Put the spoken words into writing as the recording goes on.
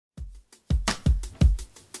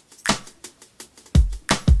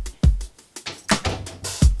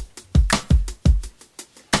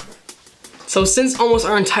So since almost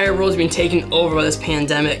our entire world has been taken over by this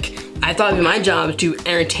pandemic, I thought it'd be my job to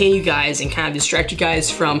entertain you guys and kind of distract you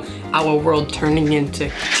guys from our world turning into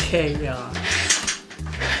chaos.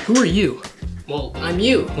 Who are you? Well, I'm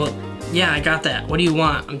you. Well, yeah, I got that. What do you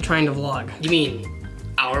want? I'm trying to vlog. You mean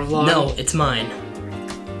our vlog? No, it's mine.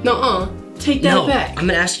 Nuh-uh. Take that back. I'm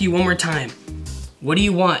gonna ask you one more time. What do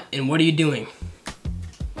you want and what are you doing?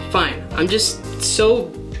 Fine. I'm just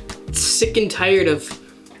so sick and tired of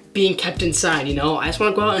being kept inside, you know? I just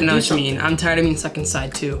wanna go out and do something. I know what you mean. I'm tired of being stuck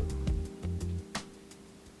inside too.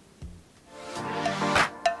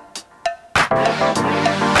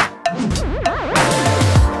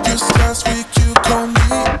 Just last week you called me.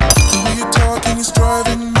 The way you're talking is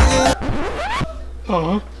driving me.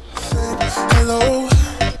 Hello.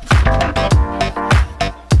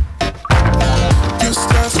 Just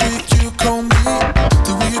last week you called me.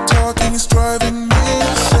 The way you're talking is driving me.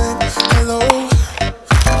 Hello.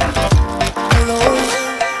 Hello.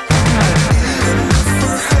 Even if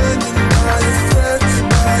we're hanging by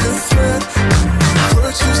a thread,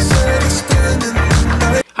 what you said is spending the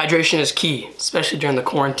night. Hydration is key, especially during the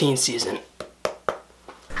quarantine season.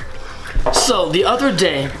 So the other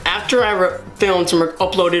day, after I filmed and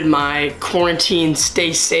uploaded my quarantine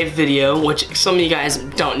stay safe video, which some of you guys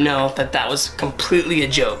don't know that was completely a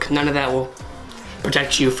joke. None of that will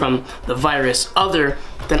protect you from the virus other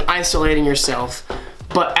than isolating yourself.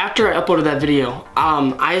 But after I uploaded that video,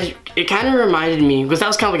 it kind of reminded me, because that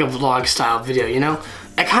was kind of like a vlog style video, you know?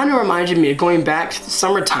 It kind of reminded me of going back to the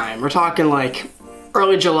summertime. We're talking like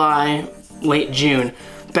early July, late June,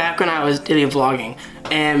 back when I was daily vlogging,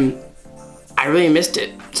 and I really missed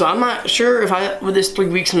it. So I'm not sure if with this 3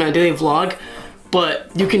 weeks I'm gonna daily vlog,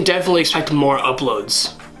 but you can definitely expect more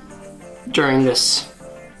uploads during this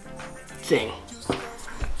thing.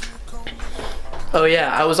 Oh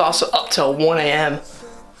yeah, I was also up till 1 AM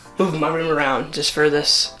moving my room around just for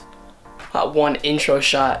this one intro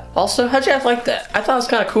shot. Also, how'd you guys like that? I thought it was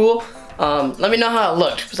kind of cool. Let me know how it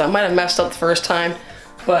looked, because I might have messed up the first time,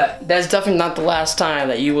 but that's definitely not the last time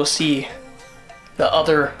that you will see the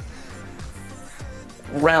other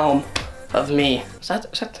realm of me. Is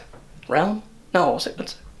that realm? No, what's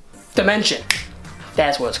it? Dimension.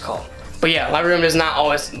 That's what it's called. But yeah, my room does not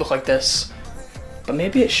always look like this, but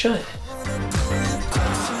maybe it should.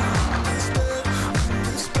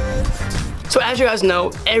 So as you guys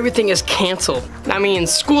know, everything is canceled. That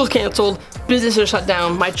means school's canceled, businesses are shut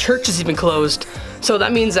down, my church is even closed. So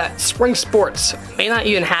that means that spring sports may not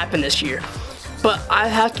even happen this year. But I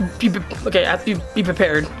have to be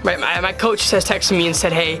prepared. Right? My coach has texted me and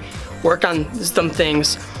said, hey, work on some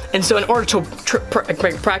things. And so in order to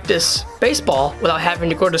practice baseball without having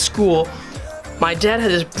to go to school, my dad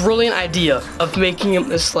had this brilliant idea of making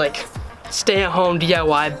this like stay-at-home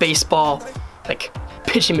DIY baseball like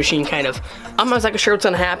pitching machine kind of. I'm not exactly sure what's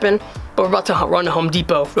gonna happen, but we're about to run to Home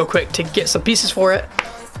Depot real quick to get some pieces for it.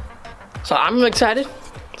 So I'm really excited.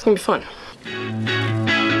 It's gonna be fun.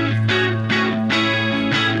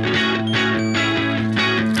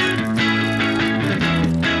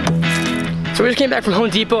 So we just came back from Home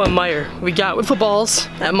Depot and Meijer. We got wiffle balls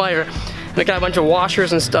at Meijer. And we got a bunch of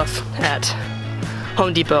washers and stuff at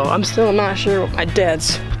Home Depot. I'm still not sure what my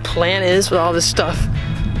dad's plan is with all this stuff.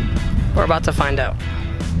 We're about to find out.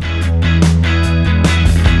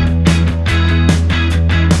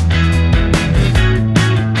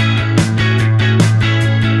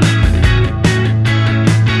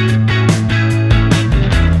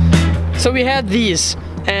 So we had these,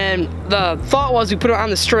 and the thought was we put it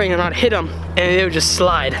on the string and I'd hit them and it would just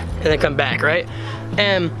slide and then come back, right?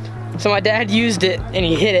 And so my dad used it and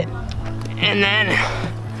he hit it, and then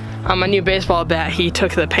on my new baseball bat he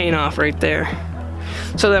took the paint off right there.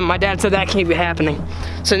 So then my dad said that can't be happening.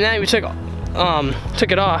 So now we took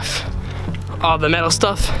it off, all the metal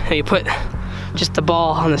stuff, and we put just the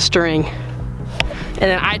ball on the string. And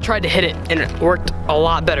then I tried to hit it and it worked a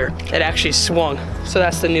lot better. It actually swung. So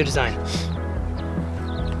that's the new design.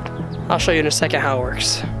 I'll show you in a second how it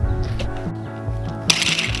works.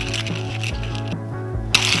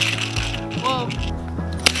 Whoa.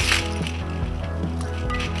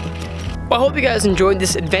 Well, I hope you guys enjoyed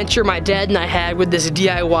this adventure my dad and I had with this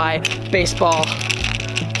DIY baseball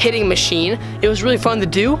hitting machine. It was really fun to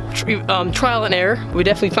do, trial and error. We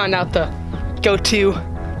definitely found out the go-to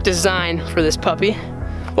design for this puppy.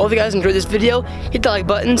 Well, if you guys enjoyed this video, hit that like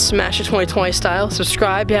button, smash it 2020 style,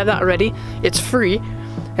 subscribe if you have not already, it's free,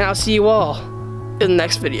 and I'll see you all in the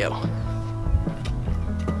next video.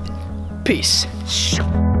 Peace.